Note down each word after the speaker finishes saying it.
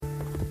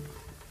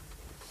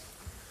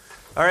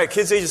All right,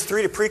 kids ages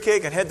 3 to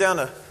pre-K can head down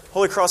to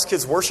Holy Cross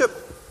Kids Worship.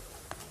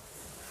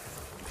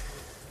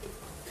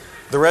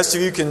 The rest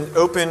of you can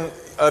open,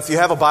 if you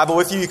have a Bible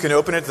with you, you can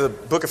open it to the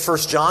book of 1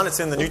 John. It's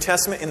in the New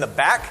Testament in the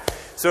back.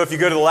 So if you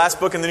go to the last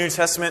book in the New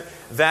Testament,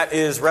 that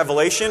is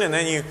Revelation. And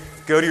then you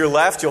go to your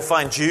left, you'll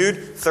find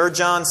Jude, 3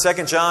 John,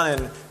 2 John,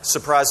 and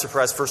surprise,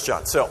 surprise, 1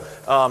 John. So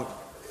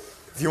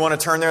if you want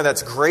to turn there,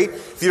 that's great.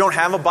 If you don't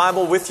have a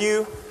Bible with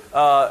you,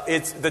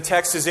 the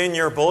text is in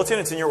your bulletin.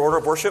 It's in your order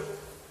of worship.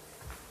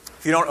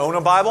 If you don't own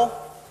a Bible,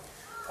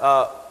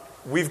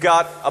 we've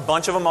got a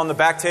bunch of them on the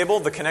back table,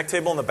 the Connect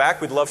table in the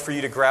back. We'd love for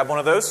you to grab one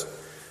of those.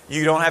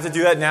 You don't have to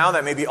do that now.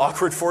 That may be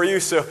awkward for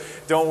you, so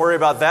don't worry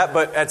about that.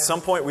 But at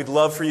some point, we'd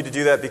love for you to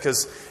do that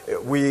because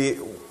we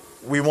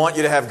want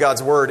you to have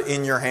God's Word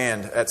in your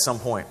hand at some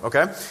point,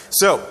 okay?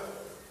 So,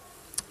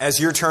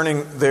 as you're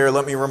turning there,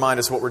 let me remind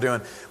us what we're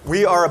doing.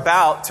 We are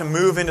about to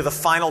move into the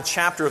final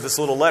chapter of this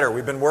little letter.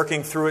 We've been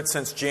working through it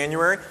since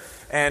January,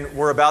 and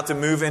we're about to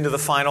move into the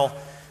final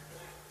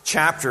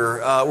chapter.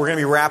 We're going to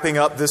be wrapping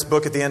up this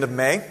book at the end of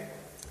May,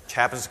 which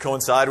happens to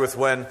coincide with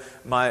when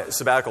my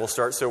sabbatical will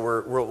start, so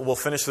we'll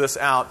finish this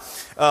out.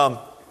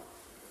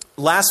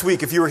 Last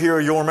week, if you were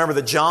here, you'll remember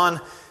that John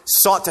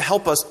sought to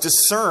help us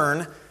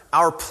discern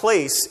our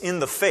place in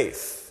the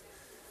faith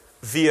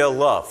via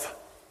love.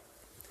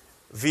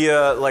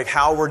 Via like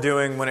how we're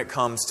doing when it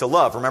comes to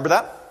love. Remember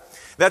that?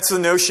 That's the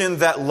notion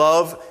that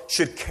love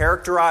should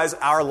characterize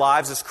our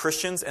lives as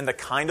Christians, and the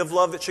kind of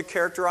love that should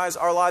characterize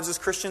our lives as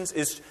Christians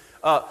is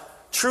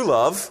true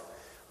love.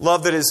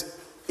 Love that is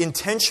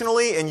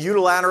intentionally and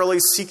unilaterally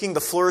seeking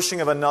the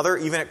flourishing of another,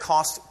 even at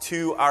cost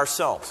to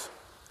ourselves.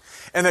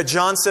 And that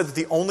John said that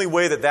the only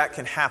way that that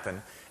can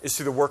happen is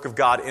through the work of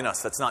God in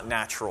us. That's not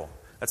natural.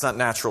 That's not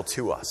natural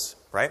to us,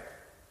 right?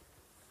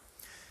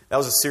 That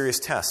was a serious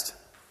test.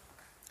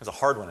 It was a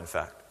hard one, in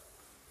fact.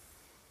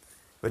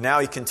 But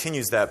now he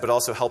continues that, but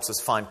also helps us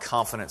find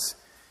confidence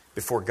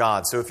before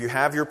God. So if you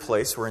have your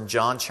place, we're in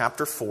John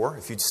chapter 4.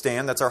 If you'd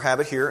stand, that's our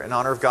habit here in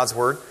honor of God's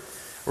Word.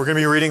 We're going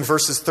to be reading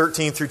verses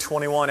 13 through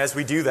 21. As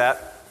we do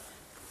that,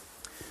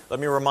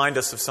 let me remind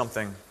us of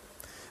something.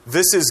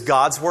 This is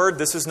God's Word.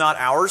 This is not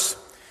ours.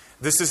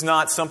 This is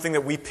not something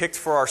that we picked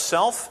for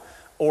ourselves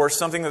or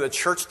something that the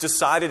church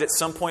decided at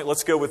some point,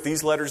 let's go with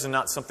these letters and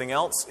not something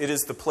else. It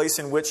is the place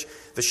in which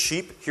the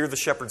sheep hear the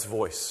shepherd's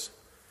voice.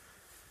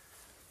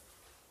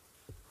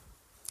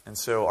 And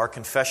so our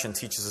confession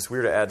teaches us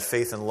we're to add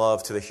faith and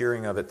love to the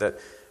hearing of it, that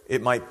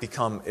it might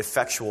become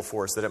effectual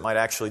for us, that it might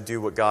actually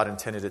do what God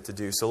intended it to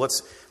do. So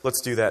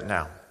let's do that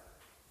now.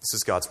 This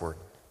is God's Word.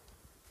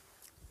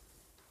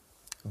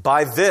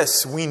 By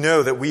this we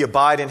know that we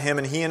abide in Him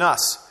and He in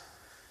us,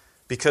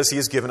 because He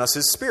has given us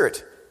His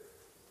Spirit.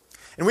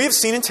 And we have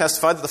seen and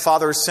testified that the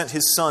Father has sent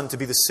His Son to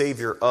be the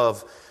Savior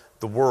of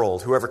the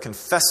world. Whoever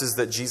confesses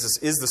that Jesus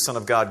is the Son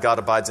of God, God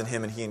abides in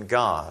Him and He in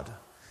God.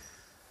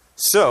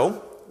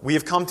 So, we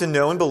have come to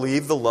know and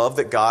believe the love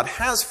that God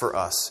has for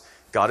us.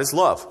 God is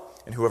love.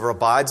 And whoever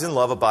abides in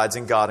love abides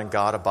in God, and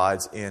God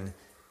abides in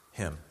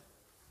him.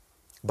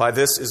 By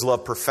this is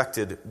love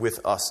perfected with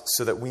us,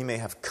 so that we may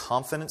have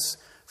confidence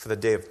for the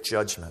day of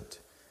judgment.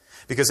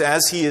 Because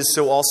as He is,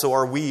 so also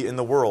are we in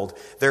the world.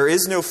 There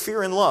is no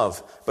fear in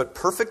love, but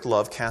perfect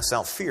love casts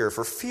out fear.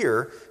 For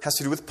fear has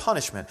to do with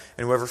punishment,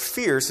 and whoever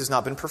fears has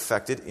not been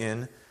perfected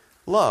in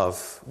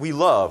love. We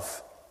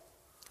love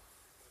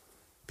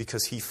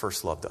because He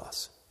first loved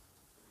us.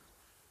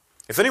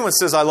 If anyone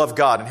says, I love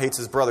God, and hates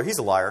his brother, he's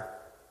a liar.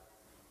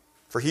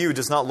 For he who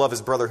does not love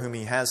his brother whom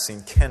he has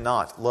seen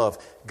cannot love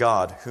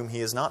God whom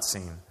he has not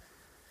seen.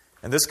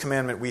 And this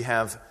commandment we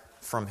have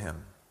from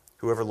Him.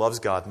 Whoever loves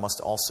God must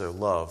also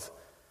love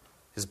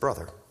his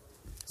brother.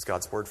 It's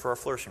God's word for our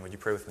flourishing. Would you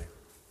pray with me?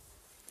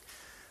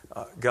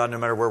 God, no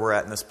matter where we're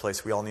at in this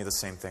place, we all need the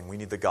same thing. We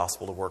need the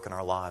gospel to work in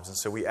our lives. And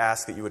so we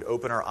ask that you would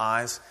open our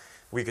eyes,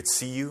 we could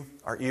see you,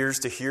 our ears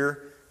to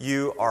hear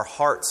you, our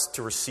hearts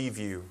to receive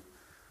you.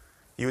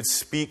 You would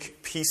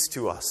speak peace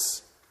to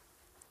us,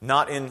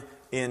 not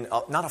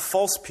a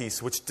false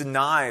peace which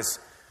denies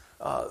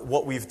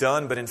what we've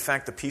done, but in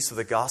fact the peace of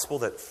the gospel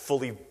that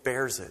fully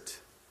bears it.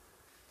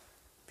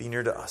 Be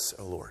near to us,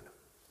 O Lord.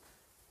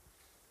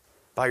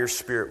 By your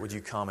Spirit would you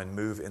come and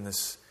move in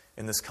this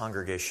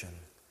congregation,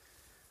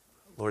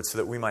 Lord, so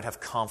that we might have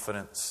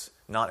confidence,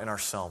 not in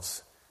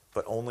ourselves,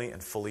 but only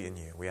and fully in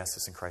you. We ask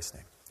this in Christ's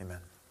name. Amen.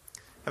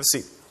 Have a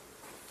seat.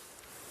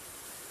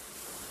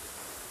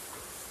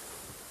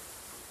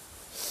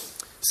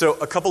 So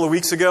a couple of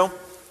weeks ago,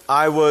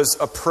 I was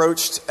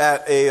approached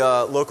at a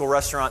local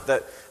restaurant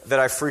that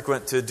I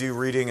frequent to do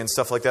reading and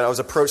stuff like that. I was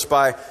approached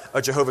by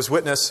a Jehovah's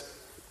Witness.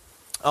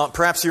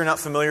 Perhaps you're not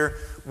familiar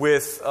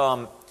with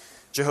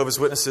Jehovah's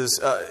Witnesses.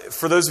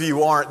 For those of you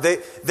who aren't,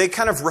 they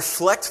kind of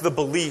reflect the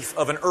belief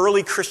of an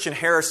early Christian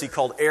heresy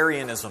called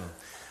Arianism,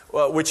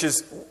 which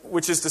is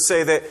to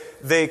say that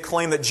they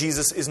claim that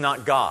Jesus is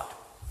not God.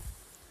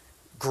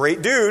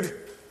 Great dude,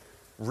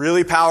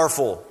 really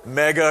powerful,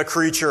 mega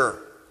creature,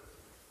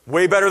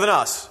 way better than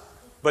us,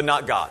 but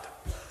not God.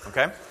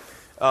 Okay?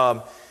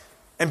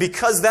 And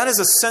because that is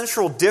a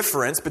central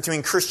difference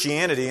between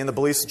Christianity and the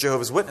beliefs of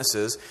Jehovah's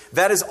Witnesses,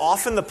 that is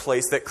often the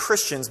place that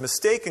Christians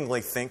mistakenly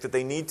think that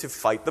they need to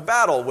fight the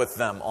battle with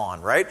them on,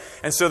 right?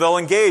 And so they'll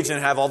engage and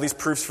have all these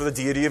proofs for the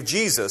deity of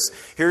Jesus.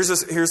 Here's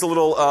a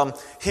little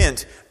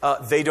hint.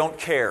 They don't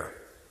care.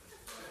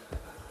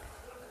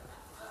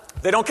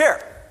 They don't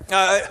care.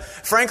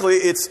 Frankly,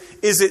 is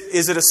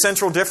it a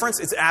central difference?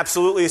 It's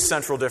absolutely a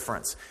central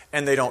difference,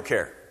 and they don't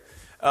care.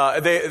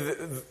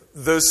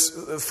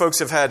 Those folks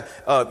have had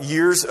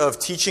years of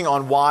teaching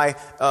on why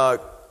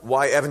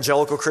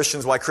evangelical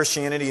Christians, why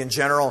Christianity in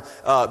general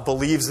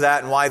believes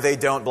that and why they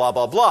don't, blah,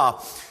 blah,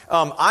 blah.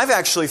 I've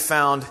actually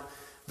found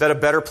that a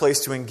better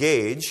place to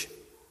engage,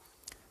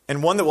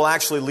 and one that will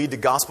actually lead to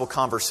gospel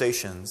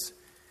conversations,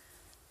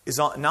 is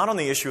not on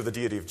the issue of the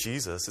deity of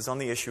Jesus, it's on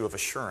the issue of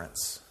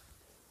assurance.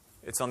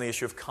 It's on the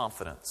issue of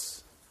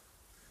confidence.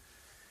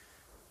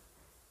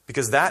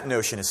 Because that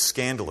notion is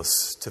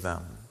scandalous to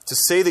them. To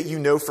say that you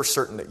know for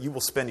certain that you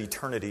will spend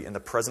eternity in the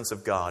presence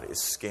of God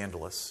is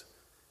scandalous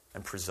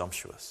and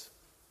presumptuous.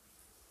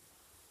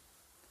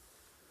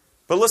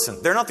 But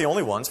listen, they're not the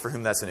only ones for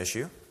whom that's an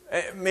issue.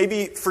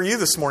 Maybe for you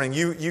this morning,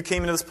 you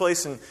came into this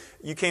place and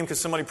you came because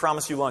somebody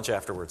promised you lunch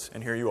afterwards,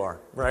 and here you are,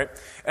 right?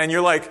 And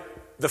you're like,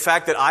 the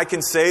fact that I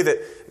can say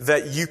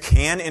that you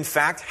can, in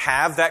fact,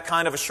 have that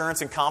kind of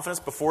assurance and confidence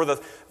before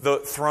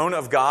the throne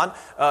of God,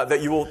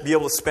 that you will be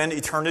able to spend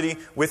eternity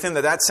with Him,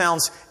 that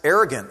sounds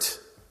arrogant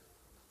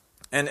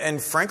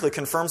and frankly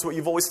confirms what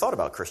you've always thought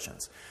about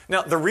Christians.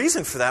 Now, the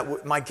reason for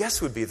that, my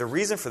guess would be, the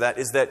reason for that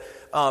is that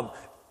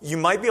you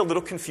might be a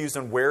little confused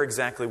on where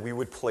exactly we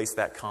would place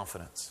that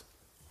confidence.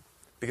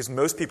 Because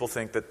most people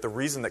think that the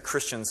reason that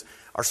Christians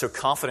are so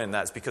confident in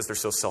that is because they're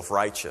so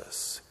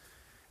self-righteous.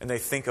 And they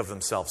think of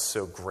themselves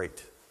so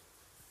great.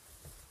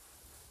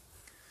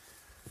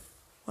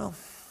 Well,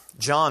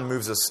 John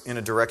moves us in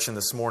a direction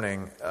this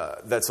morning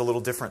that's a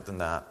little different than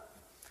that.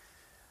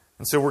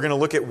 And so we're going to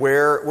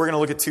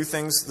look at two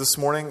things this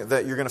morning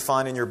that you're going to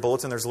find in your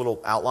bulletin. There's a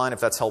little outline if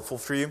that's helpful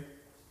for you.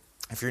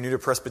 If you're new to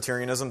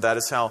Presbyterianism, that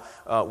is how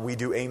we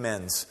do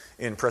amens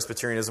in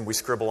Presbyterianism. We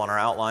scribble on our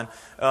outline.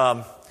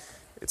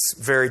 It's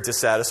very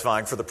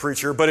dissatisfying for the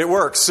preacher, but it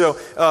works. So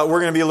we're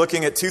going to be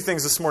looking at two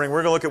things this morning.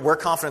 We're going to look at where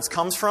confidence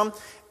comes from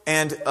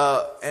and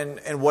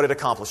what it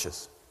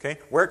accomplishes. Okay,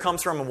 where it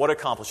comes from and what it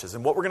accomplishes.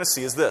 And what we're going to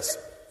see is this.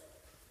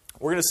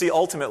 We're going to see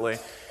ultimately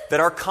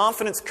that our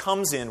confidence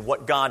comes in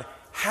what God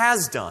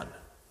has done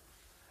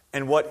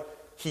and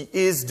what He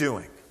is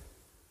doing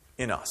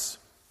in us.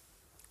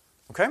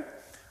 Okay,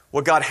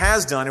 what God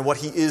has done and what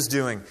He is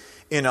doing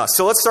in us.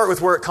 So let's start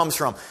with where it comes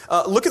from.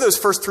 Look at those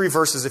first three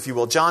verses, if you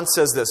will. John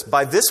says this: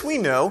 "By this we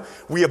know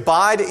we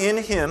abide in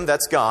Him,"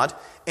 that's God,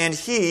 "and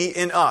He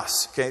in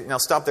us." Okay, now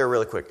stop there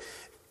really quick.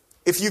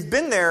 If you've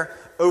been here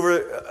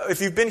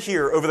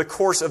over the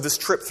course of this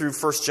trip through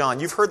 1 John,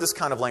 you've heard this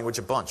kind of language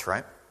a bunch,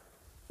 right?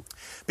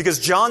 Because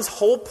John's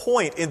whole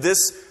point in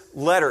this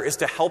letter is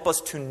to help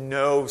us to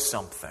know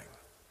something.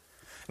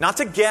 Not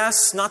to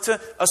guess, not to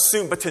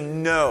assume, but to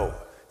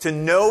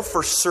know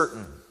for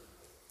certain.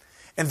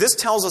 And this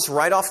tells us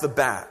right off the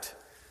bat,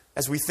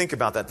 as we think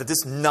about that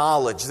this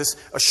knowledge, this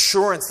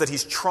assurance that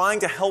he's trying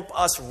to help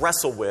us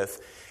wrestle with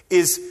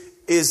is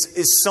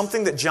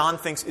something that John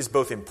thinks is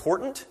both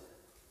important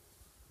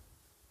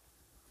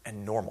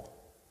and normal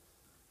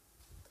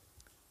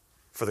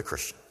for the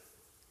Christian.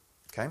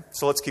 Okay?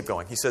 So let's keep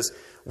going. He says,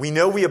 "We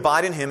know we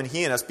abide in Him and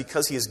He in us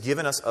because He has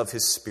given us of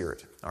His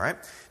Spirit." All right?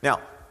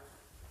 Now,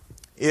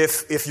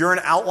 If you're an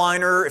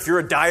outliner, if you're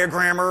a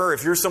diagrammer,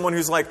 if you're someone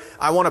who's like,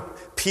 I want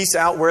to piece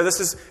out where this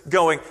is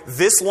going,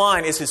 this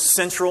line is his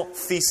central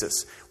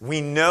thesis.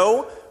 We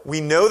know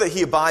that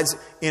He abides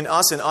in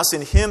us and us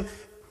in Him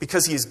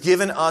because He has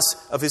given us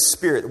of His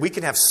Spirit. We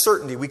can have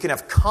certainty, we can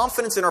have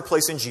confidence in our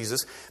place in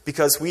Jesus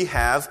because we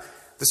have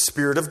the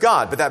Spirit of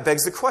God. But that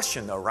begs the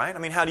question though, right? I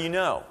mean, how do you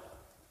know?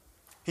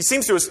 He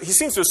seems to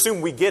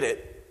assume we get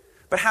it.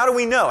 But how do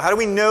we know? How do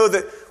we know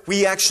that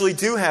we actually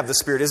do have the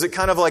Spirit? Is it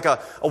kind of like a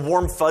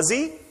warm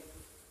fuzzy?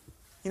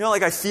 You know,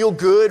 like I feel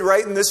good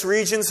right in this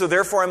region, so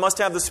therefore I must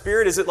have the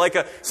Spirit? Is it like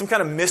some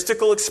kind of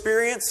mystical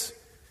experience?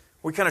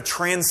 We kind of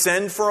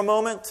transcend for a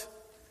moment?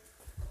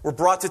 We're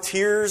brought to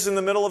tears in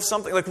the middle of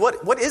something? Like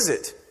what is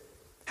it?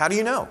 How do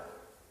you know?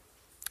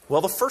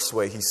 Well, the first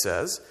way, he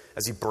says,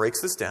 as he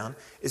breaks this down,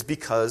 is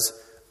because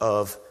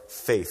of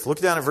faith.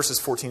 Look down at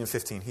verses 14 and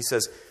 15. He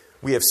says,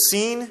 "We have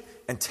seen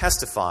and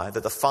testify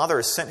that the Father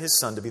has sent His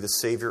Son to be the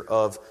Savior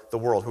of the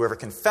world. Whoever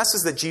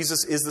confesses that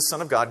Jesus is the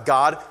Son of God,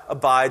 God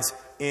abides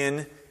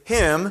in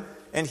Him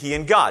and He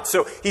in God."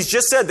 So he's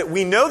just said that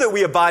we know that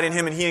we abide in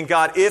Him and He in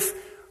God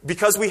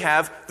because we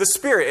have the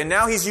Spirit. And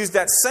now he's used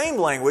that same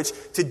language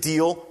to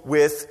deal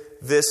with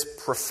this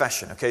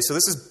profession. Okay, so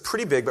this is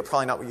pretty big, but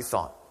probably not what you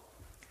thought.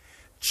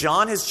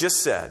 John has just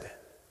said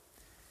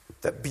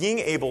that being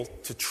able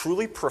to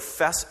truly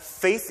profess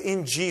faith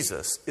in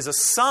Jesus is a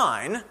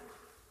sign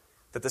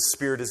that the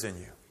Spirit is in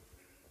you.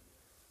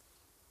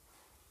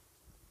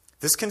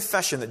 This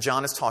confession that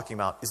John is talking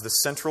about is the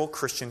central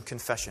Christian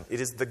confession. It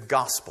is the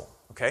gospel.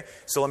 Okay?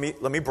 So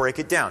let me break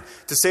it down.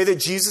 To say that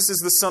Jesus is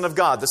the Son of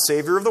God, the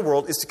Savior of the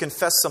world, is to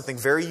confess something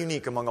very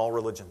unique among all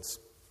religions.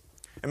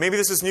 And maybe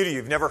this is new to you.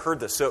 You've never heard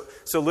this.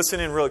 So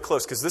listen in really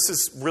close, because this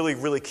is really,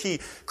 really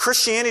key.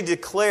 Christianity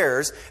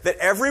declares that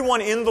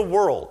everyone in the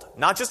world,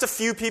 not just a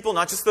few people,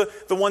 not just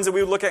the ones that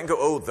we would look at and go,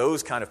 oh,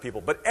 those kind of people,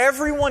 but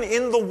everyone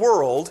in the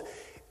world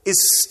is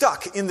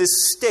stuck in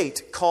this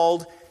state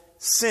called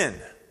sin.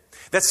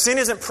 That sin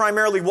isn't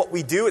primarily what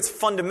we do, it's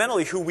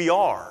fundamentally who we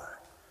are.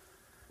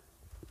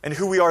 And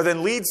who we are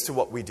then leads to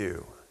what we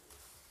do.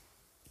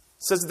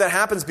 It says that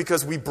happens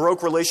because we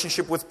broke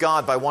relationship with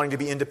God by wanting to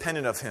be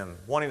independent of Him,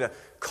 wanting to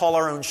call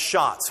our own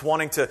shots,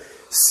 wanting to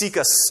seek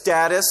a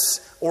status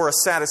or a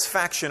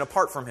satisfaction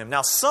apart from Him.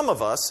 Now, some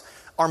of us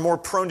are more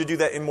prone to do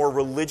that in more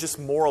religious,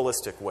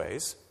 moralistic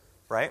ways,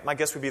 right? My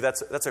guess would be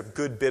that's a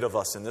good bit of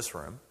us in this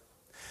room.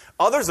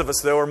 Others of us,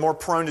 though, are more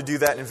prone to do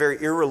that in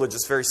very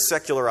irreligious, very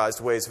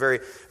secularized ways, very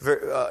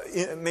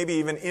maybe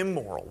even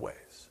immoral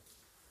ways,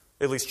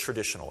 at least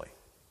traditionally,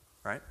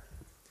 right?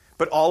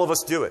 But all of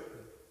us do it.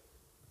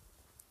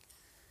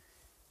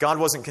 God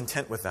wasn't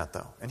content with that,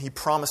 though, and He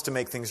promised to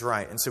make things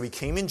right. And so He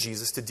came in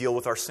Jesus to deal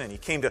with our sin. He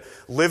came to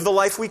live the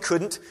life we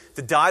couldn't,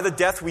 to die the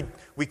death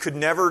we could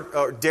never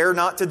or dare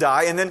not to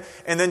die, and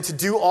then to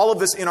do all of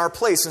this in our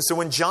place. And so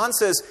when John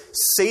says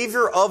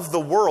Savior of the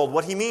world,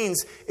 what he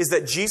means is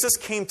that Jesus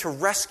came to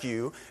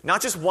rescue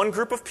not just one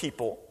group of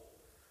people,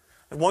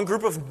 one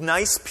group of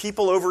nice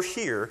people over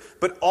here,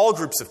 but all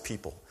groups of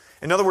people.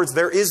 In other words,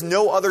 there is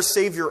no other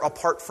Savior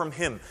apart from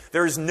Him.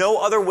 There is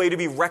no other way to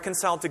be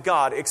reconciled to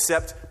God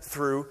except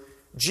through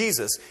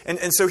Jesus.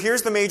 And so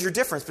here's the major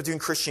difference between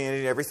Christianity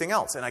and everything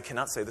else, and I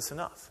cannot say this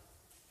enough.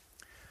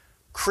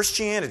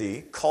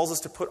 Christianity calls us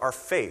to put our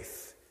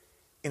faith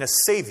in a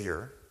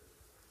Savior,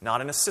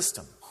 not in a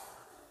system.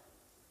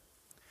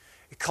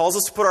 It calls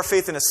us to put our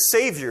faith in a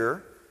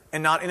Savior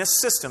and not in a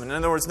system. In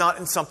other words, not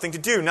in something to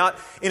do, not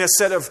in a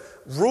set of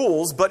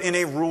rules, but in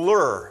a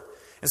ruler.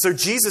 And so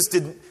Jesus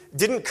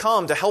didn't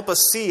come to help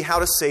us see how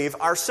to save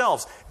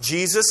ourselves.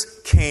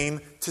 Jesus came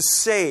to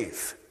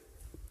save.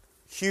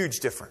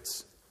 Huge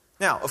difference.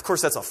 Now, of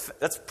course,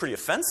 that's pretty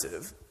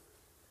offensive,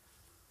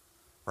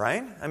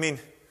 right? I mean,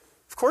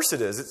 of course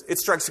it is. It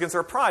strikes against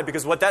our pride,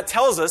 because what that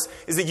tells us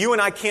is that you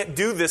and I can't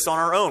do this on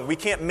our own. We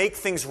can't make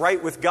things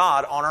right with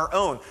God on our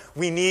own.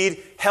 We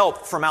need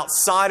help from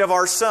outside of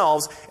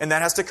ourselves, and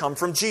that has to come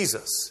from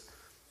Jesus.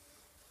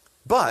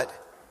 But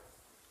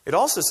it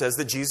also says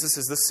that Jesus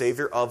is the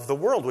Savior of the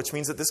world, which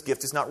means that this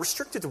gift is not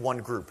restricted to one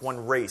group,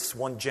 one race,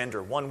 one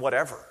gender, one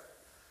whatever.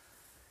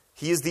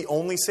 He is the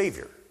only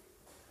Savior,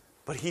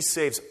 but He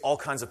saves all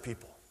kinds of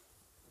people.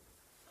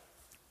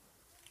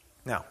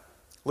 Now,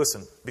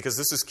 listen, because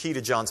this is key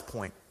to John's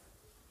point.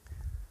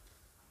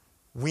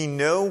 We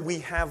know we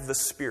have the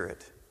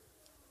Spirit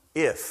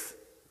if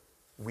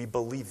we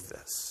believe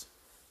this.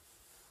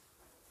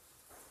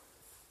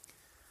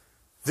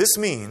 This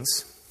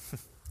means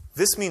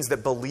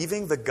that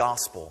believing the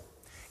gospel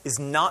is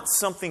not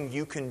something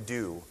you can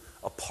do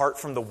apart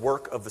from the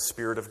work of the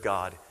Spirit of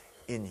God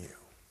in you.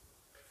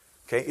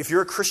 Okay? If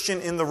you're a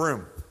Christian in the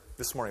room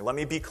this morning, let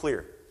me be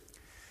clear.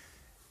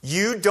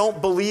 You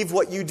don't believe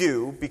what you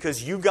do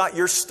because you got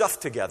your stuff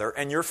together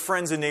and your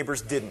friends and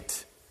neighbors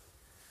didn't.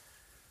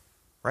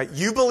 Right?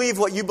 You believe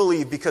what you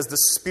believe because the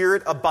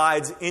Spirit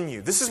abides in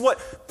you. This is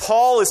what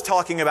Paul is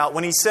talking about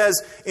when he says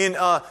in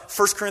 1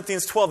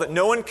 Corinthians 12 that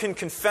no one can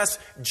confess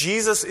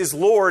Jesus is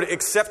Lord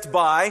except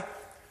by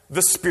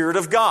the Spirit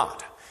of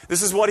God.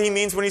 This is what he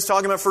means when he's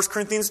talking about 1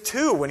 Corinthians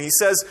 2, when he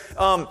says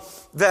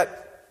that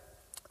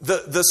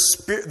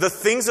the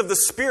things of the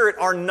Spirit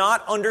are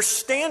not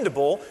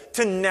understandable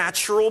to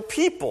natural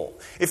people.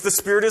 If the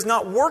Spirit is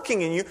not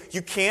working in you,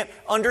 you can't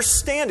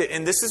understand it.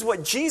 And this is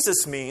what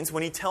Jesus means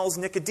when He tells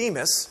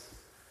Nicodemus,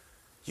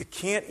 you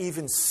can't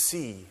even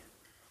see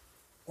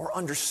or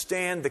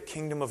understand the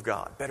kingdom of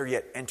God. Better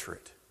yet, enter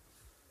it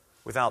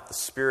without the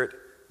Spirit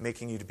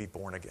making you to be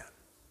born again.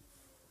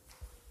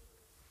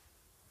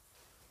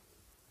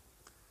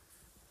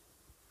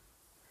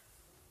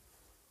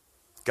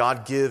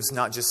 God gives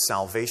not just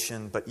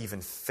salvation, but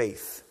even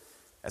faith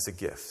as a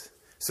gift.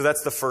 So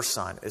that's the first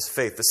sign, is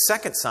faith. The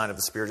second sign of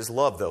the Spirit is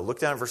love, though. Look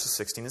down at verses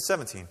 16 and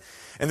 17.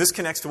 And this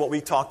connects to what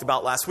we talked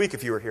about last week,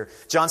 if you were here.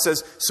 John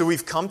says, so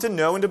we've come to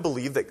know and to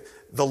believe that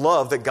the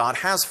love that God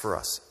has for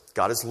us.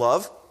 God is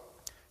love.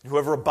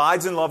 Whoever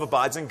abides in love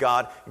abides in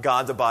God.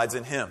 God abides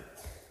in him.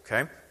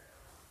 Okay?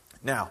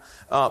 Now,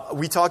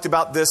 we talked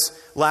about this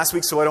last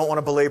week, so I don't want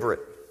to belabor it.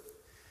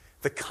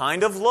 The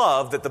kind of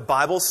love that the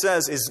Bible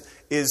says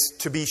is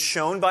to be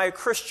shown by a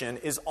Christian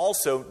is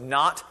also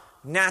not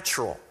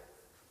natural.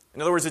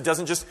 In other words,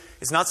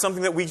 it's not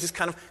something that we just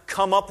kind of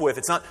come up with.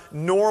 It's not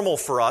normal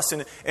for us.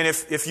 And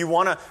if you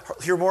want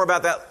to hear more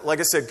about that, like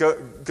I said,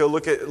 go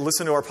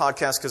listen to our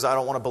podcast, because I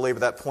don't want to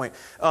belabor that point.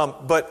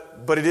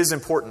 But it is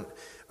important.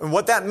 And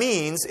what that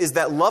means is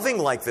that loving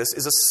like this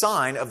is a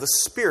sign of the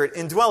Spirit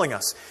indwelling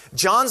us.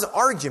 John's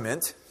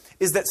argument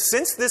is that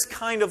since this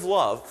kind of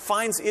love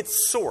finds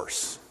its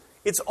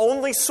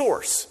only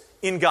source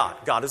in God.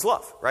 God is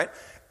love, right?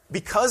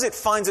 because it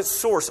finds its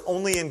source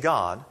only in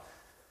God,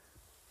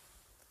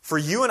 for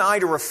you and I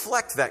to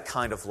reflect that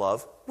kind of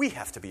love, we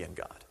have to be in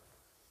God.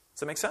 Does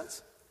that make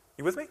sense?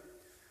 You with me?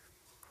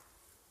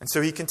 And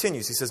so he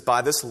continues. He says,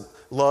 by this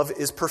love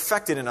is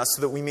perfected in us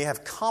so that we may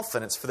have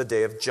confidence for the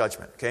day of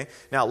judgment. Okay?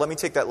 Now, let me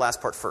take that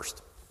last part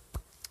first.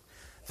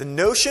 The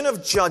notion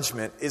of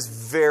judgment is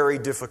very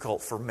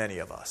difficult for many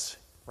of us,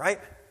 right?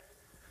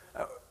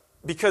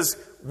 Because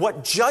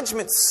what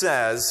judgment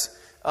says,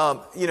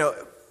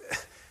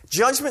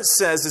 judgment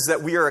says is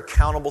that we are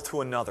accountable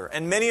to another.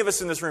 And many of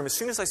us in this room, as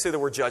soon as I say the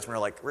word judgment,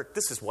 are like, Rick,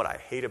 this is what I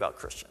hate about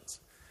Christians.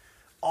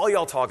 All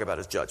y'all talk about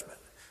is judgment.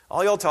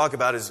 All y'all talk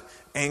about is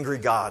angry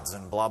gods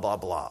and blah, blah,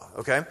 blah.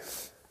 Okay?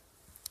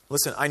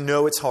 Listen, I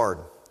know it's hard.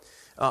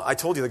 I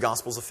told you the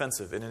gospel's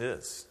offensive, and it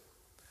is.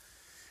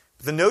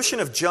 The notion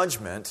of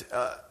judgment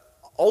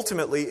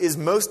ultimately is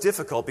most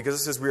difficult because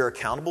it says we are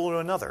accountable to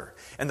another.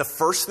 And the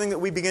first thing that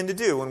we begin to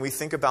do when we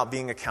think about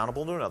being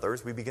accountable to another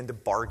is we begin to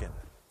bargain.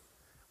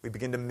 We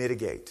begin to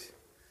mitigate.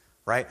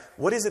 Right?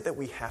 What is it that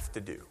we have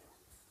to do?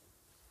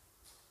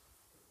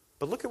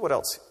 But look at what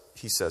else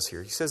he says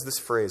here. He says this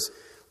phrase,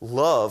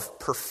 love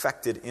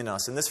perfected in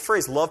us. And this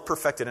phrase, love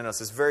perfected in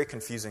us, is very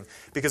confusing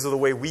because of the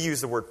way we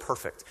use the word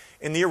perfect.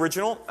 In the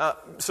original,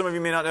 some of you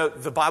may not know,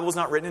 the Bible was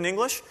not written in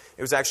English.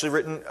 It was actually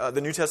written,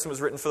 the New Testament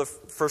was written for the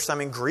first time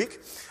in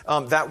Greek.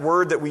 That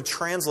word that we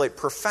translate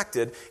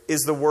perfected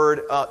is the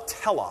word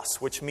telos,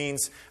 which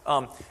means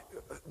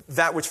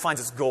that which finds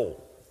its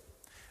goal.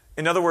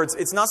 In other words,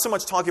 it's not so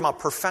much talking about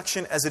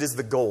perfection as it is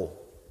the goal.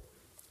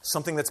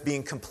 Something that's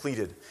being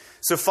completed.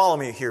 So follow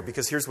me here,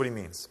 because here's what he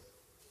means.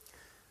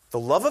 The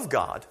love of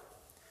God,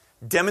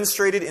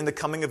 demonstrated in the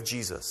coming of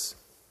Jesus,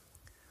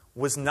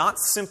 was not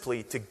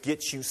simply to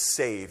get you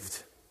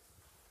saved.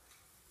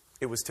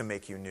 It was to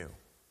make you new.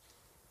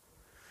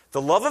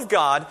 The love of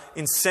God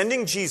in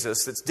sending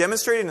Jesus, that's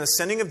demonstrated in the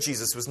sending of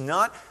Jesus,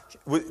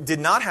 did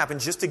not happen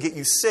just to get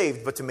you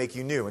saved, but to make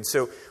you new. And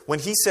so when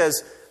he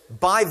says,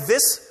 by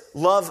this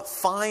love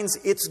finds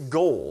its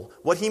goal,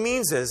 what he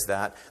means is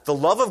that the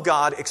love of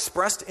God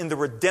expressed in the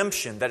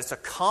redemption, that it's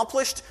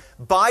accomplished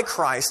by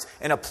Christ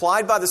and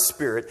applied by the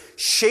Spirit,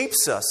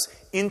 shapes us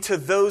into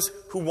those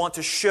who want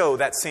to show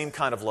that same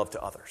kind of love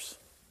to others.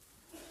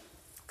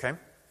 Okay?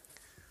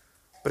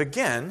 But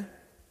again,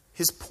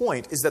 his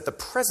point is that the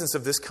presence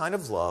of this kind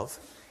of love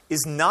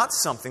is not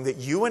something that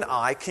you and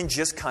I can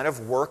just kind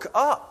of work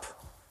up.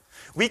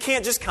 We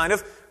can't just kind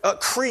of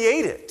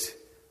create it.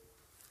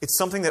 It's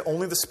something that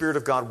only the Spirit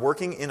of God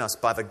working in us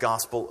by the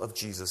gospel of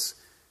Jesus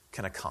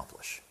can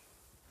accomplish.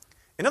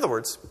 In other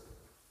words,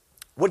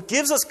 what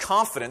gives us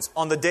confidence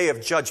on the day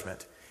of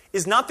judgment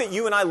is not that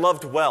you and I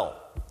loved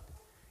well.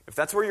 If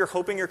that's where you're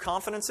hoping your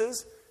confidence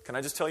is, can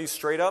I just tell you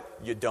straight up,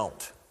 you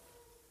don't.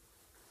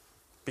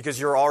 Because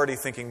you're already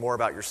thinking more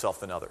about yourself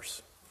than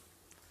others.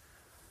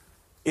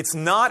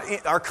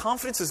 Our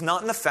confidence is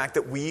not in the fact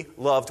that we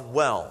loved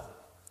well.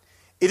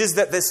 It is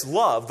that this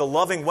love, the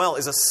loving well,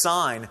 is a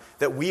sign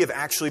that we have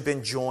actually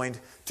been joined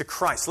to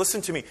Christ. Listen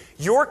to me.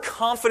 Your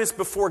confidence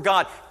before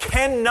God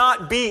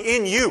cannot be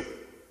in you.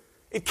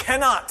 It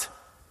cannot.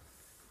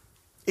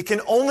 It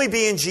can only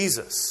be in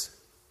Jesus.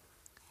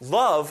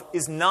 Love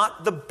is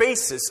not the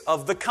basis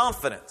of the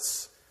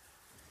confidence.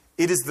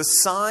 It is the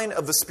sign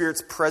of the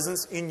Spirit's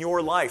presence in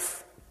your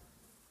life.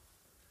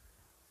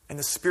 And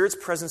the Spirit's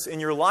presence in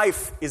your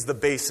life is the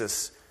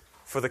basis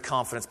for the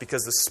confidence,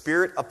 because the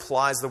Spirit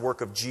applies the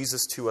work of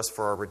Jesus to us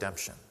for our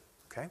redemption.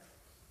 Okay?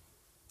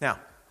 Now,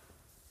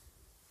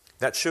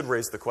 that should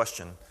raise the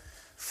question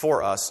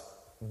for us,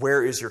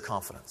 where is your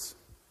confidence?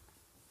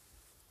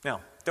 Now,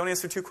 don't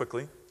answer too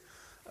quickly,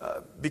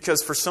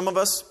 because for some of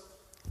us,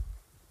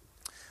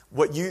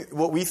 what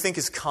we think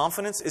is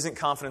confidence isn't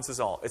confidence at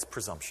all. It's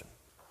presumption.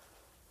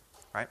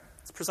 Right?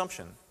 It's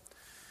presumption.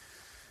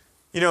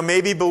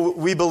 Maybe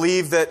we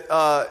believe that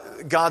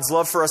God's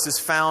love for us is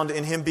found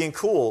in Him being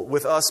cool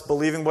with us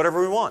believing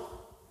whatever we want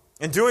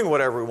and doing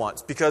whatever we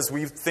want, because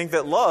we think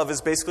that love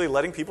is basically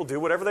letting people do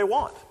whatever they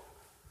want.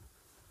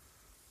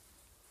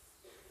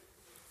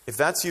 If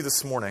that's you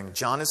this morning,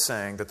 John is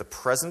saying that the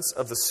presence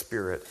of the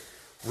Spirit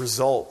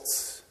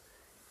results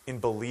in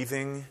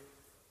believing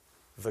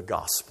the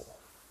gospel.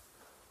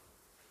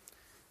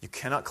 You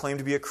cannot claim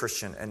to be a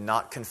Christian and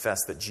not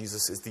confess that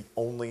Jesus is the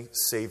only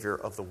Savior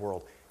of the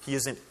world. He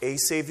isn't a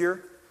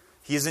Savior.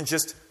 He isn't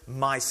just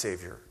my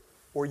Savior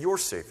or your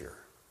Savior.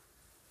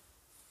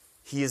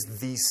 He is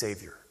the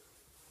Savior.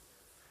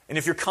 And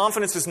if your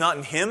confidence is not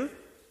in Him,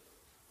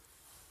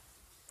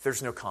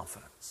 there's no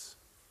confidence.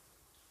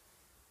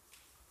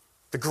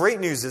 The great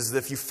news is that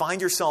if you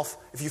find yourself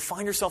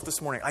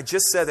this morning, I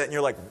just said that and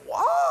you're like,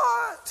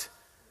 what?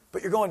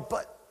 But you're going,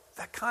 but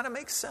that kind of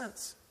makes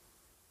sense.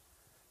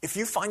 If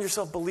you find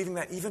yourself believing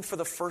that even for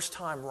the first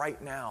time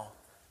right now,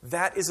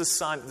 that is a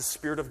sign that the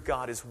Spirit of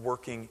God is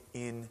working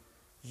in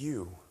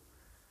you.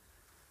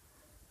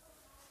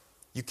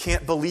 You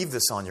can't believe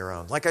this on your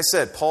own. Like I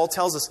said, Paul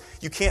tells us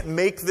you can't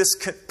make this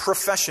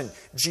profession,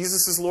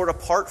 Jesus is Lord,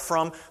 apart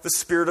from the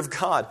Spirit of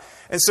God.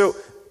 And so,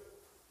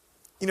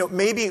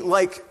 maybe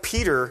like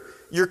Peter,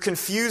 you're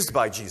confused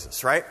by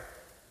Jesus, right?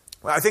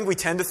 I think we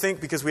tend to think,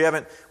 because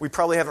we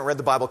probably haven't read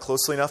the Bible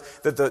closely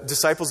enough, that the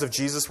disciples of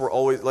Jesus were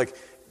always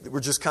we're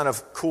just kind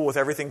of cool with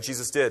everything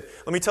Jesus did.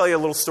 Let me tell you a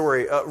little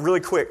story really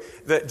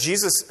quick. That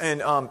Jesus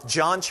in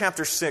John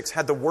chapter 6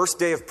 had the worst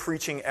day of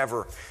preaching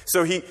ever.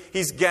 So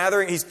he's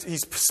gathering,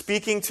 he's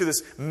speaking to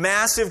this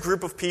massive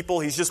group of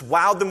people. He's just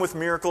wowed them with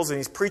miracles, and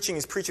he's preaching.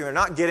 They're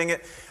not getting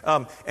it.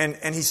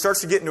 And he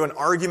starts to get into an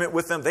argument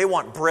with them. They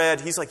want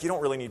bread. He's like, you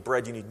don't really need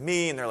bread, you need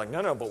me. And they're like,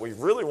 no, but we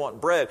really want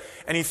bread.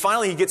 And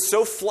he gets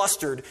so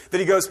flustered that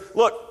he goes,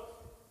 look,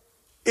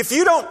 if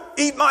you don't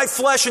eat my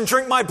flesh and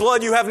drink my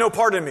blood, you have no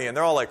part in me. And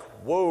they're all like,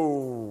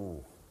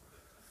 whoa,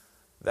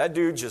 that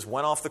dude just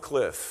went off the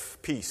cliff.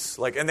 Peace.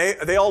 And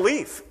they all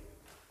leave.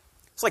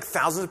 It's like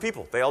thousands of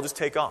people. They all just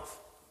take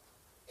off.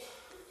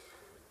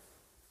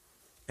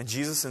 And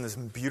Jesus, in this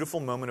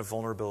beautiful moment of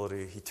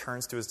vulnerability, he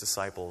turns to his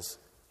disciples.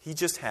 He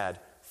just had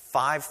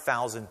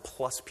 5,000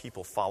 plus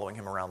people following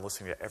him around,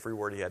 listening to every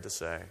word he had to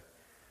say.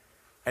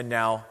 And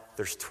now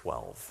there's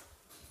 12.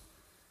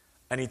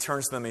 And he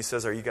turns to them and he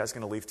says, are you guys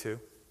going to leave too?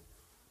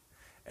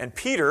 And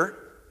Peter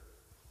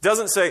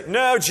doesn't say,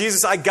 no,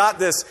 Jesus, I got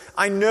this.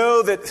 I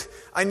know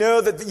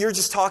that you're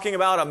just talking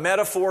about a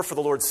metaphor for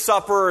the Lord's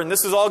Supper, and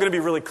this is all going to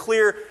be really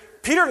clear.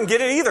 Peter didn't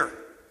get it either.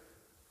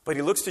 But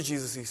he looks to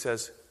Jesus and he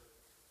says,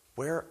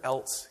 where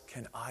else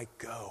can I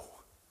go?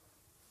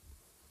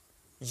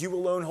 You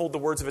alone hold the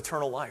words of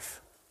eternal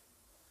life.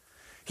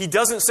 He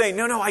doesn't say,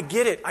 no, I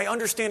get it. I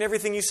understand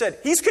everything you said.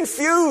 He's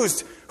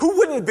confused. Who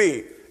wouldn't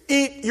be?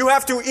 You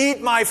have to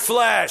eat my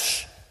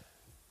flesh.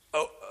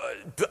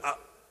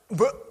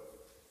 But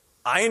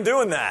I ain't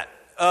doing that.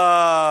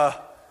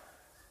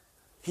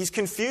 He's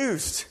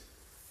confused.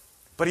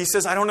 But he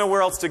says, I don't know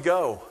where else to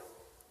go.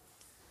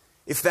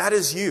 If that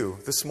is you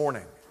this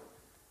morning,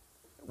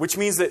 which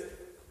means that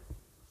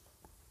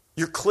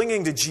you're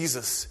clinging to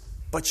Jesus,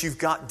 but you've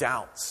got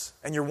doubts,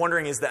 and you're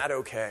wondering, is that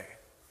okay?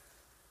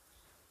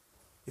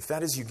 If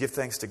that is you, give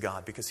thanks to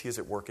God, because he is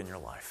at work in your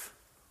life.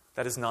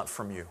 That is not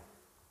from you.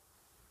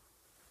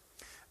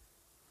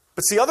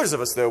 But see, others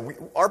of us, though,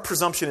 our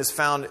presumption is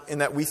found in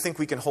that we think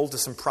we can hold to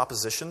some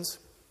propositions.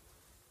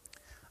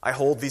 I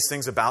hold these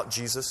things about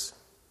Jesus.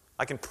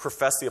 I can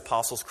profess the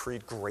Apostles'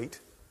 Creed, great.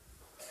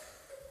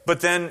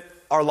 But then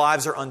our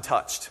lives are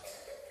untouched.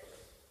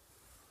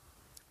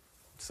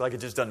 It's like it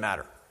just doesn't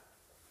matter.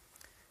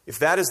 If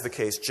that is the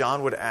case,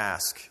 John would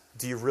ask,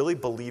 do you really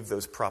believe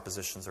those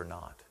propositions or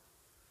not?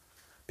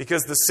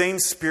 Because the same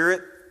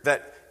Spirit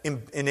that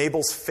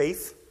enables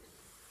faith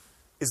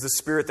is the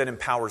Spirit that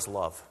empowers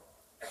love.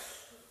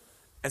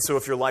 And so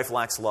if your life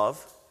lacks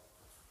love,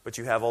 but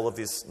you have all of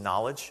this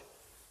knowledge,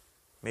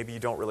 maybe you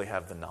don't really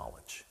have the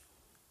knowledge.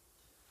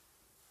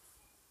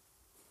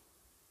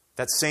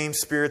 That same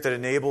Spirit that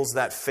enables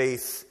that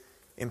faith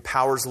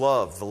empowers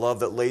love, the love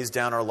that lays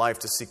down our life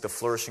to seek the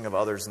flourishing of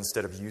others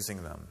instead of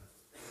using them.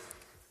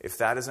 If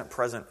that isn't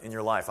present in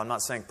your life, I'm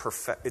not saying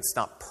it's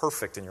not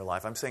perfect in your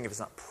life. I'm saying if it's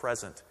not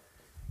present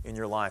in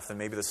your life, then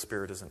maybe the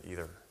Spirit isn't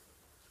either.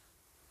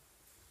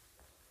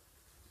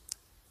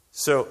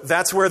 So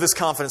that's where this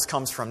confidence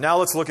comes from. Now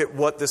let's look at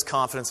what this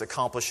confidence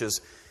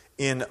accomplishes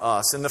in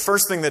us. And the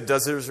first thing that it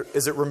does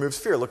is it removes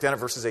fear. Look down at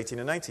verses 18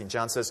 and 19.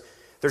 John says,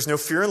 there's no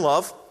fear in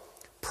love.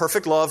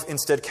 Perfect love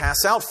instead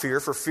casts out fear,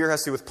 for fear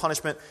has to do with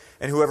punishment,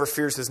 and whoever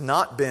fears has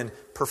not been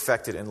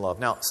perfected in love.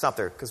 Now, stop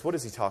there, because what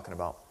is he talking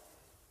about?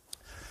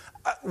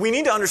 We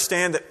need to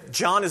understand that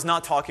John is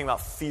not talking about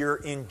fear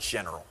in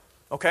general,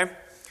 okay?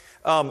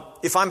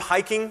 If I'm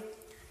hiking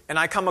and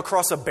I come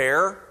across a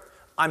bear,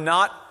 I'm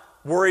not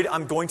worried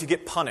I'm going to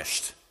get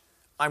punished.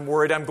 I'm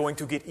worried I'm going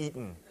to get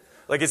eaten.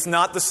 It's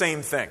not the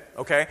same thing,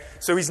 okay?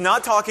 So he's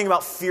not talking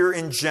about fear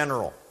in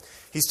general.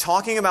 He's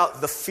talking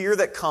about the fear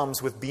that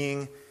comes with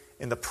being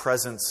in the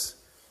presence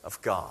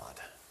of God.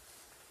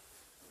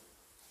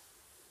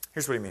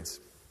 Here's what he means.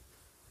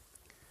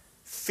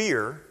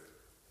 Fear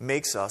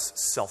makes us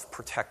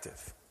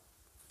self-protective.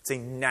 It's a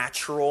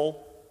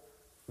natural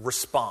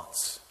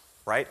response,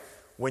 right?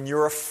 When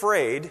you're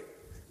afraid,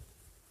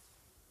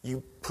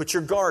 you put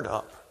your guard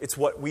up. It's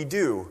what we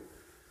do.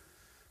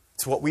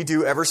 It's what we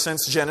do ever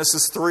since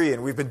Genesis 3,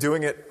 and we've been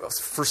doing it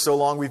for so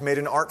long we've made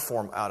an art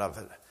form out of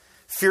it.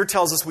 Fear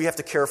tells us we have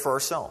to care for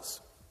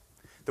ourselves,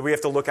 that we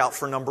have to look out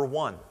for number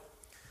one.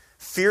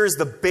 Fear is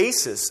the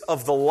basis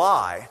of the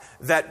lie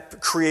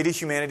that created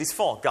humanity's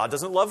fall. God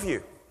doesn't love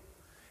you.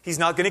 He's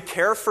not going to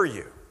care for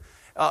you.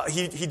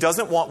 He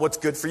doesn't want what's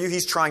good for you.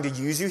 He's trying to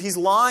use you. He's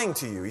lying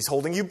to you. He's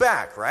holding you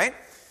back, right?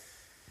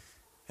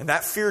 And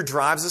that fear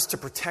drives us to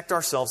protect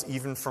ourselves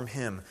even from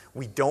him.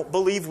 We don't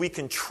believe we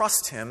can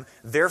trust him,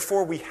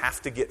 therefore we have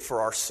to get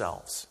for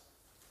ourselves.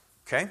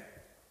 Okay?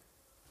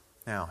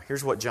 Now,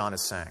 here's what John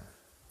is saying.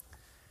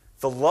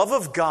 The love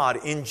of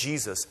God in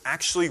Jesus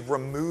actually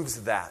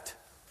removes that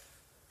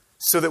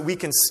so that we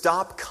can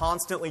stop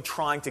constantly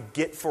trying to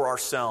get for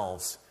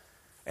ourselves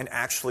and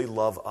actually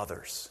love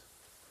others.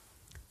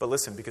 But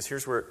listen, because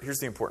here's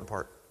the important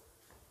part.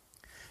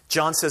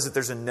 John says that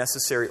there's a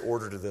necessary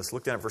order to this.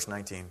 Look down at verse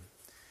 19.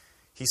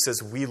 He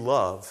says, we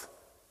love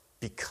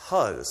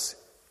because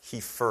he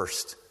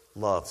first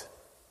loved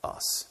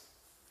us.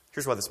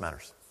 Here's why this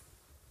matters.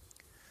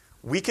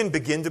 We can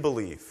begin to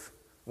believe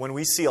when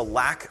we see a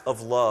lack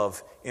of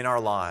love in our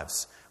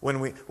lives, when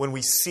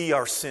we see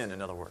our sin,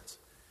 in other words,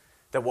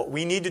 that what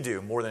we need to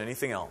do more than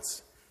anything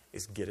else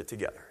is get it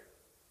together.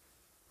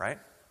 Right?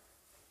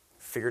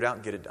 Figure it out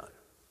and get it done.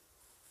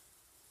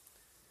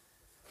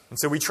 And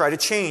so we try to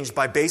change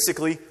by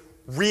basically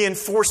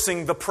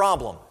reinforcing the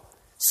problem.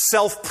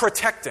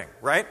 Self-protecting,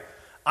 right?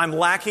 I'm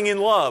lacking in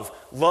love.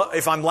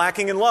 If I'm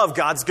lacking in love,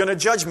 God's going to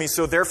judge me.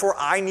 So therefore,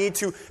 I need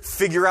to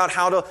figure out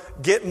how to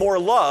get more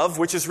love,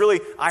 which is really,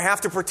 I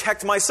have to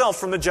protect myself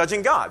from the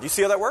judging God. You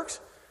see how that works?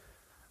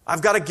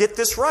 I've got to get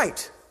this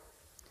right.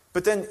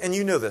 But then, and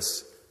you know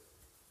this,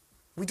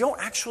 we don't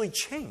actually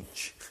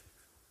change.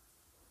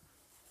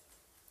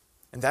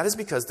 And that is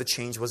because the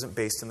change wasn't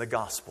based in the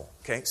gospel.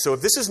 Okay? So if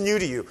this is new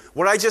to you,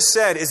 what I just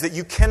said is that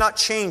you cannot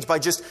change by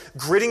just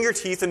gritting your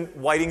teeth and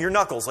whiting your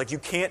knuckles. Like, you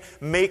can't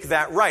make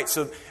that right.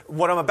 So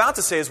what I'm about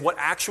to say is what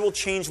actual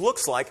change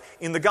looks like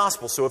in the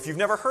gospel. So if you've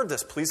never heard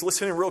this, please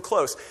listen in real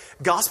close.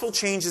 Gospel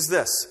change is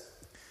this.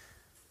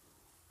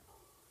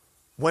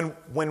 When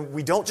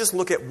we don't just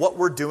look at what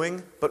we're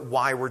doing, but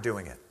why we're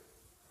doing it.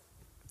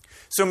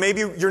 So maybe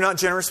you're not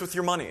generous with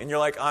your money, and you're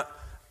like,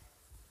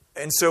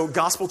 and so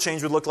gospel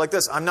change would look like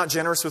this. I'm not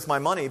generous with my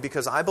money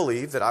because I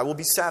believe that I will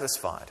be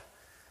satisfied,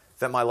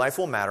 that my life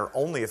will matter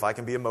only if I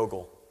can be a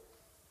mogul,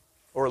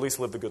 or at least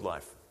live the good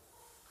life.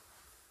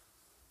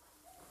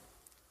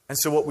 And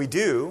so what we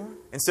do,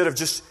 instead of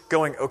just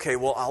going, okay,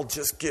 well, I'll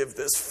just give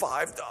this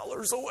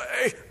 $5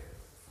 away.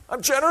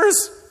 I'm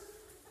generous.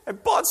 I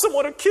bought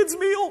someone a kid's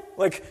meal.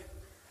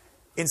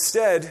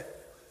 Instead,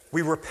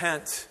 we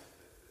repent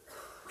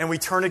and we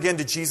turn again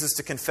to Jesus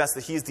to confess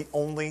that he is the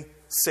only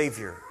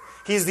Savior.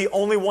 He's the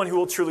only one who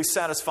will truly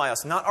satisfy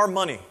us, not our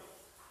money.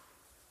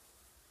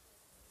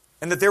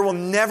 And that there will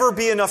never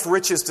be enough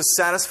riches to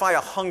satisfy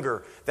a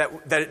hunger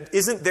that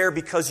isn't there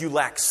because you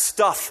lack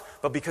stuff,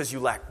 but because you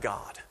lack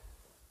God.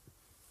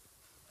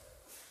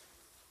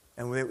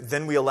 And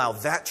then we allow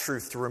that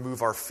truth to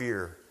remove our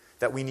fear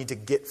that we need to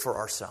get for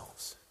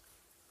ourselves.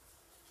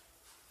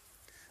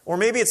 Or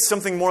maybe it's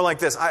something more like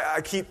this.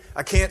 I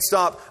can't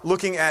stop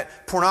looking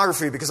at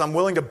pornography because I'm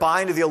willing to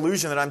buy into the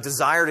illusion that I'm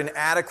desired and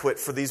adequate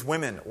for these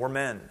women or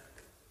men.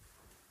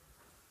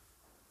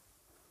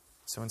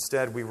 So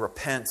instead, we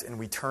repent and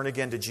we turn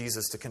again to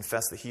Jesus to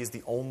confess that he is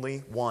the only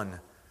one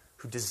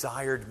who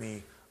desired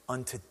me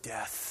unto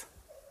death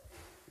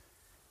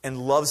and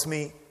loves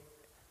me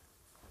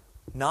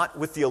not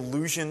with the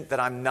illusion that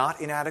I'm not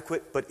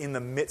inadequate, but in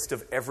the midst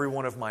of every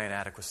one of my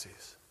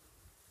inadequacies.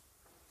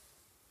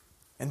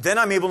 And then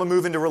I'm able to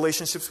move into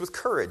relationships with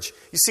courage.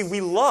 You see,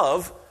 we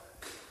love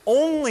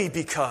only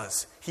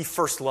because he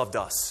first loved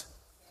us.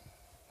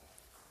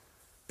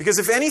 Because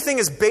if anything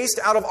is based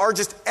out of our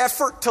just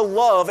effort to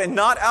love and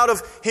not out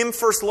of him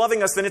first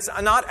loving us, then it's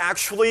not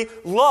actually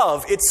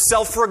love. It's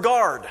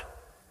self-regard. And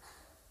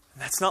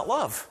that's not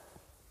love.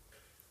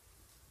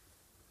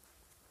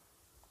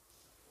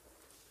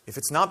 If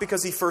it's not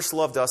because he first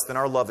loved us, then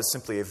our love is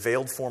simply a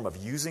veiled form of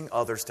using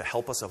others to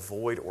help us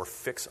avoid or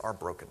fix our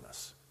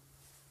brokenness.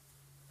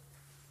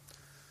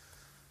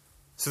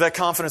 So that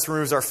confidence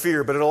removes our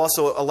fear, but it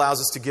also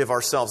allows us to give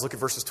ourselves. Look at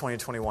verses 20 and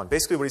 21.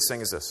 Basically what he's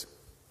saying is this.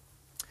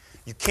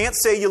 You can't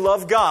say you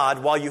love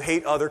God while you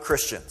hate other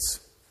Christians.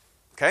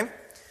 Okay?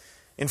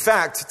 In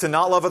fact, to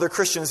not love other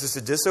Christians is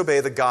to disobey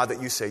the God that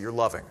you say you're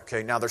loving.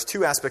 Okay? Now there's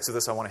two aspects of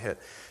this I want to hit.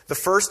 The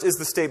first is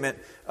the statement,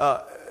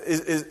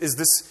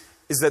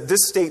 is that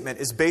this statement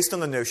is based on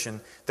the notion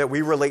that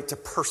we relate to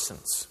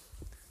persons,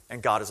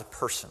 and God is a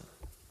person.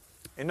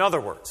 In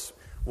other words,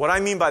 what I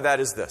mean by that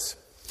is this.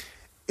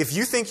 If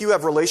you think you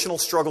have relational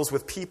struggles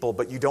with people,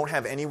 but you don't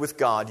have any with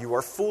God, you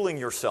are fooling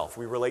yourself.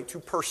 We relate to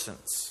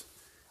persons,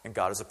 and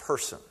God is a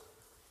person.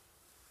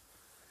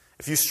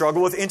 If you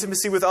struggle with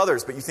intimacy with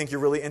others, but you think you're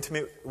really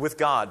intimate with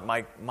God,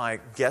 my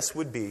guess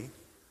would be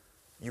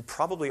you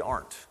probably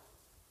aren't.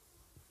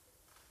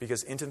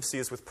 Because intimacy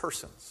is with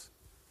persons,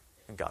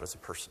 and God is a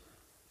person.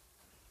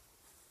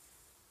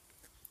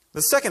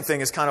 The second thing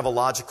is kind of a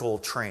logical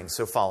train,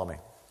 so follow me.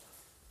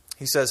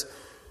 He says,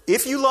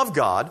 if you love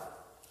God,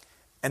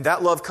 and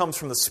that love comes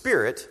from the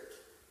Spirit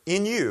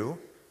in you,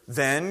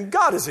 then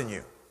God is in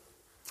you.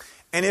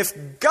 And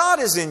if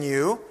God is in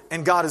you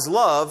and God is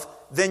love,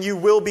 then you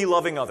will be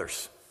loving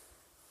others.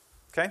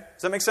 Okay?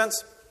 Does that make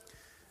sense?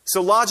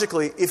 So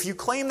logically, if you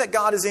claim that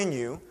God is in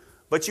you,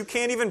 but you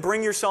can't even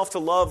bring yourself to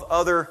love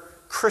other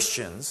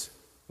Christians,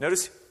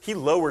 notice he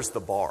lowers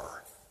the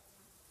bar.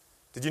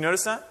 Did you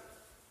notice that?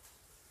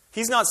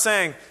 He's not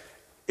saying,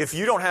 if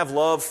you don't have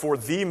love for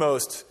the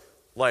most,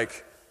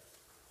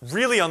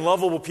 really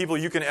unlovable people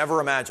you can ever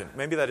imagine.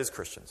 Maybe that is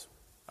Christians.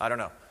 I don't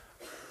know.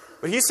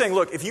 But he's saying,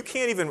 look, if you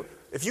can't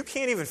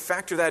even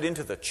factor that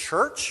into the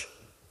church,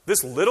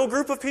 this little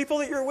group of people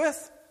that you're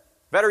with,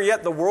 better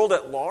yet, the world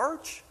at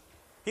large,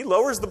 he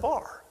lowers the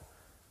bar.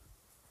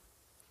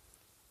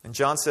 And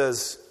John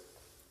says,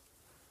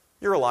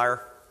 you're a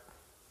liar.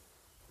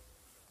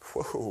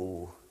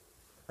 Whoa.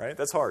 right?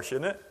 That's harsh,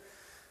 isn't it?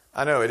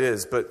 I know it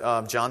is,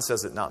 but John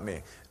says it, not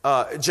me.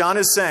 John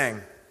is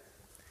saying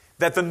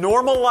that the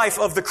normal life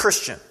of the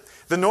Christian,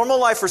 the normal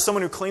life for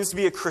someone who claims to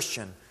be a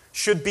Christian,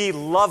 should be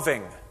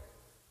loving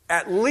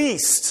at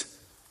least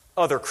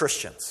other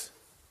Christians.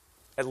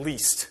 At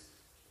least.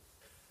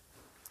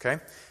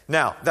 Okay?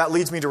 Now, that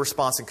leads me to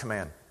response and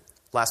command.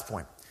 Last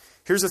point.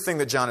 Here's the thing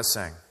that John is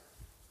saying.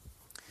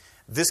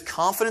 This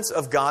confidence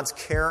of God's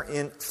care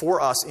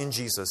for us in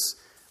Jesus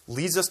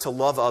leads us to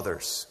love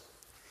others.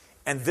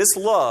 And this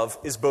love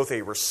is both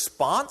a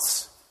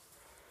response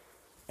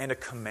and a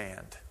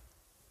command.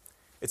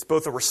 It's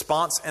both a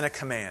response and a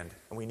command.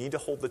 And we need to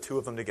hold the two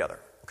of them together.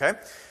 Okay?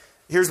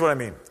 Here's what I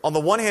mean. On the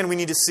one hand, we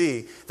need to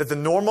see that the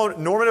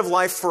normative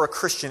life for a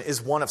Christian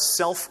is one of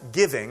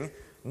self-giving,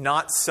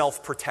 not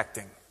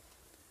self-protecting.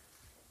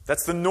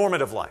 That's the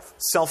normative life.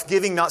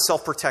 Self-giving, not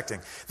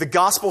self-protecting. The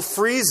gospel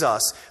frees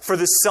us for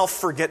this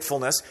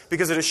self-forgetfulness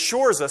because it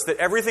assures us that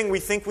everything we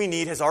think we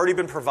need has already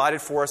been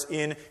provided for us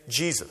in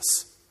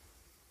Jesus.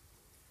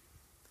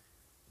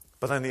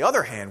 But on the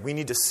other hand, we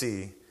need to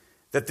see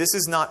that this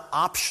is not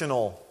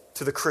optional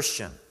to the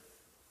Christian.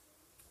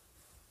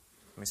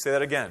 Let me say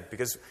that again,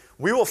 because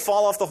we will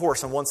fall off the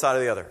horse on one side or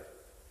the other,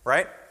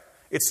 right?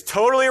 It's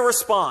totally a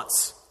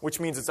response, which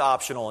means it's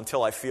optional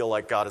until I feel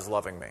like God is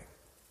loving me.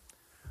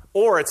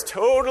 Or it's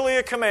totally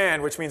a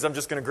command, which means I'm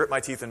just going to grit my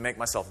teeth and make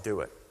myself do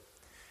it.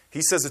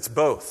 He says it's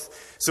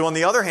both. So on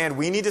the other hand,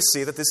 we need to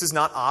see that this is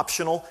not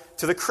optional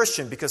to the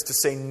Christian, because to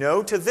say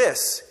no to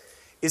this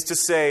is to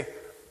say,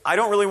 I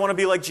don't really want to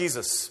be like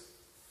Jesus.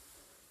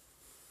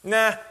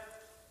 Nah,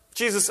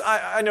 Jesus,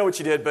 I know what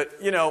you did, but,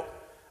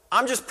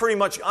 I'm just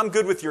I'm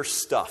good with your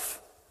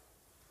stuff.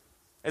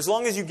 As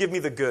long as you give me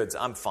the goods,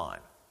 I'm fine.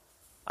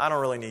 I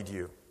don't really need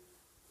you.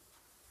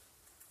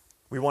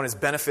 We want his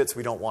benefits,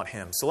 we don't want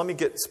him. So let me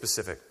get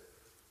specific.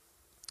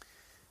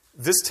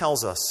 This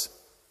tells us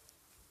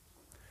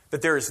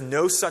that there is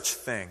no such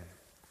thing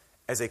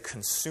as a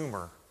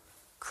consumer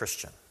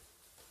Christian.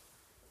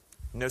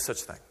 No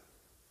such thing.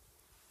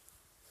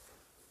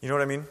 You know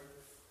what I mean?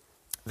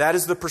 That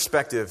is the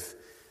perspective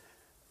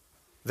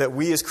that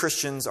we as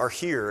Christians are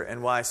here.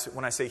 And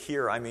when I say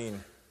here, I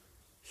mean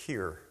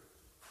here,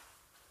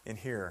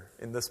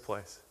 in this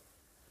place.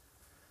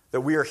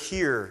 That we are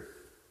here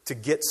to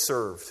get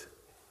served,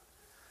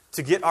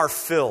 to get our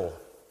fill.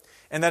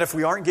 And that if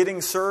we aren't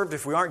getting served,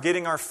 if we aren't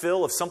getting our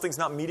fill, if something's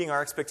not meeting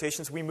our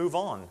expectations, we move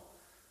on.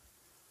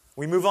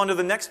 We move on to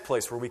the next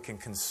place where we can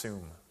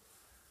consume.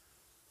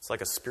 It's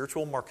like a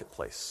spiritual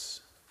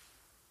marketplace.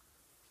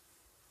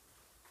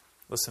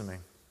 Listen to me.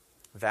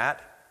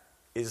 That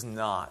is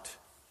not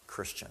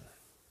Christian.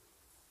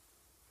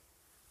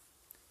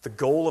 The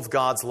goal of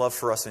God's love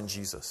for us in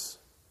Jesus,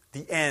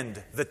 the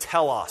end, the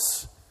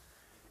telos,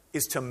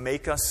 is to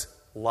make us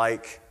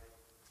like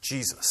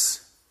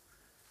Jesus.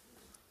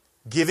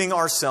 Giving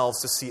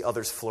ourselves to see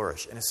others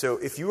flourish. And so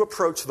if you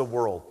approach the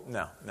world,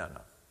 no.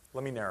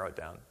 Let me narrow it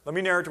down. Let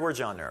me narrow it to where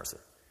John narrows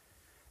it.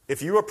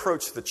 If you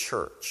approach the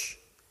church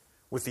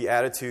with the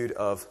attitude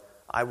of,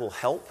 I will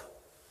help,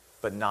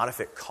 but not if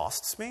it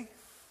costs me.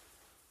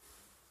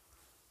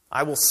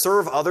 I will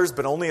serve others,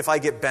 but only if I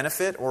get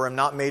benefit or am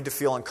not made to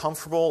feel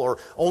uncomfortable, or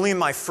only in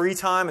my free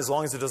time as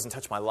long as it doesn't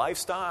touch my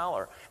lifestyle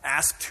or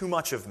ask too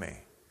much of me.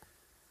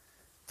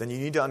 Then you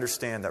need to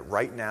understand that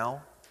right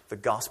now, the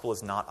gospel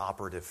is not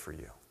operative for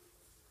you.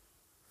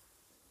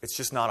 It's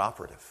just not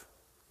operative.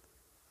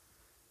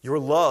 Your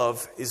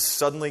love is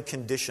suddenly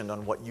conditioned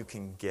on what you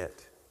can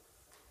get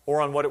or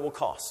on what it will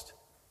cost,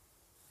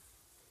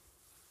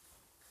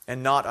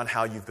 and not on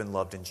how you've been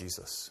loved in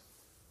Jesus.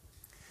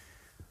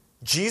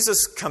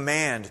 Jesus'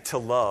 command to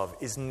love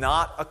is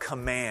not a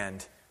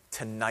command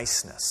to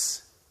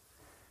niceness.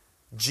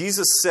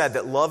 Jesus said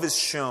that love is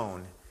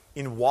shown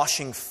in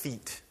washing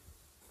feet,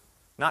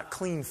 not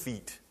clean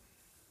feet.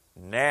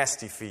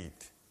 Nasty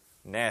feet.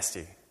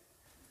 Nasty.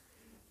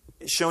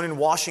 It's shown in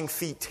washing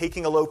feet,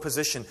 taking a low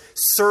position,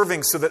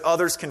 serving so that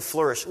others can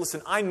flourish.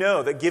 Listen, I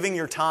know that giving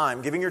your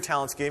time, giving your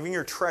talents, giving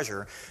your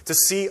treasure to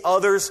see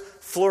others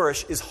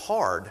flourish is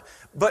hard.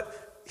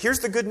 But here's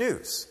the good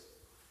news.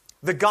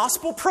 The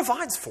gospel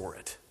provides for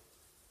it.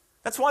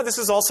 That's why this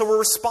is also a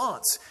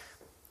response.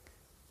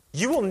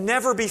 You will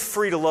never be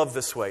free to love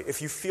this way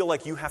if you feel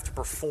like you have to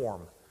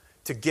perform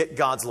to get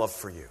God's love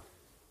for you.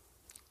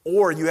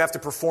 Or you have to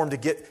perform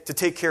to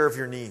take care of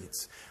your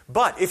needs.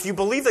 But if you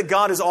believe that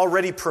God has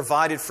already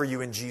provided for you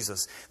in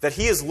Jesus, that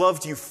He has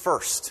loved you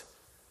first,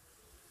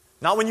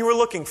 not when you were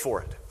looking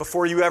for it,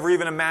 before you ever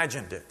even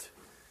imagined it,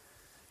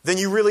 then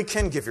you really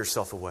can give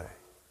yourself away.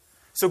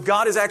 So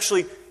God has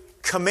actually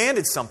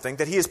commanded something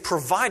that He has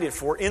provided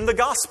for in the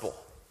gospel.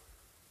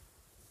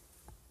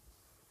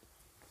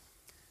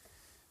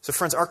 So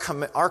friends,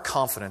 our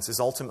confidence is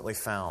ultimately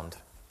found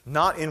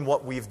not in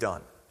what we've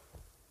done,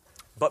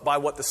 but by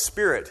what the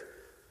Spirit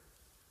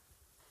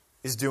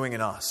is doing in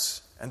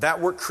us. And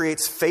that work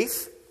creates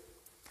faith.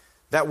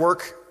 That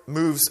work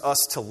moves us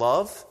to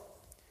love.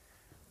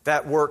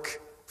 That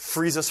work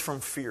frees us from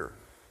fear.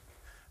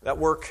 That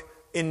work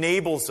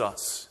enables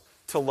us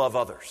to love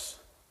others.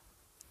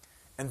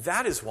 And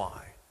that is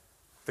why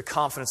the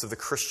confidence of the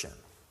Christian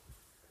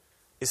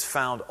is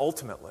found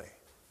ultimately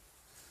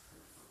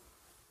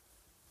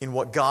in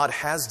what God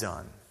has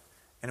done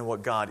and in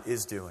what God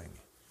is doing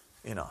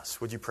in us.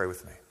 Would you pray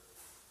with me?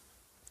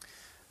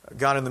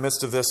 God, in the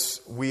midst of this,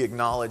 we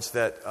acknowledge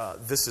that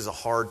this is a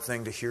hard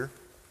thing to hear.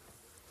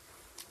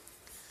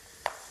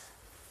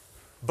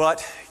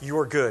 But you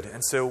are good,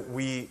 and so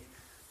we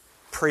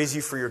praise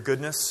you for your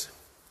goodness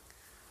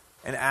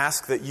and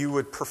ask that you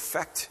would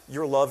perfect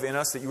your love in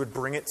us, that you would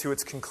bring it to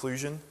its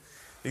conclusion,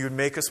 that you would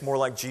make us more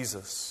like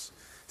Jesus.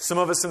 Some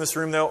of us in this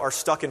room, though, are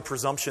stuck in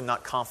presumption,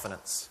 not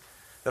confidence.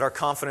 That our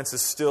confidence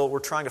is still, we're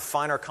trying to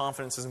find our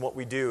confidence in what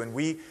we do. And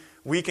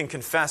we can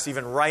confess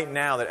even right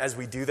now that as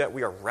we do that,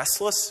 we are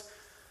restless.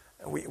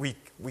 We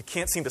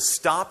can't seem to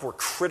stop. We're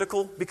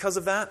critical because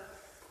of that.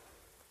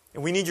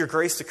 And we need your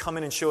grace to come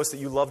in and show us that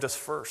you loved us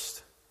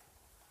first.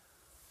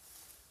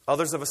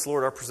 Others of us,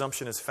 Lord, our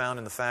presumption is found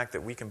in the fact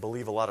that we can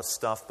believe a lot of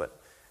stuff, but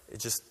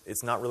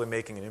it's not really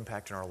making an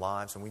impact in our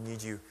lives. And we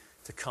need you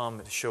to come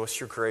and to show us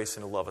your grace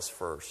and to love us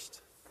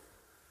first.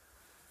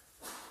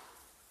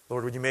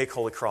 Lord, would you make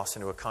Holy Cross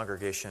into a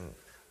congregation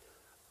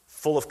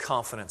full of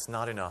confidence,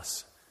 not in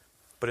us,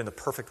 but in the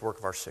perfect work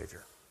of our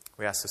Savior.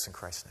 We ask this in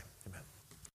Christ's name. Amen.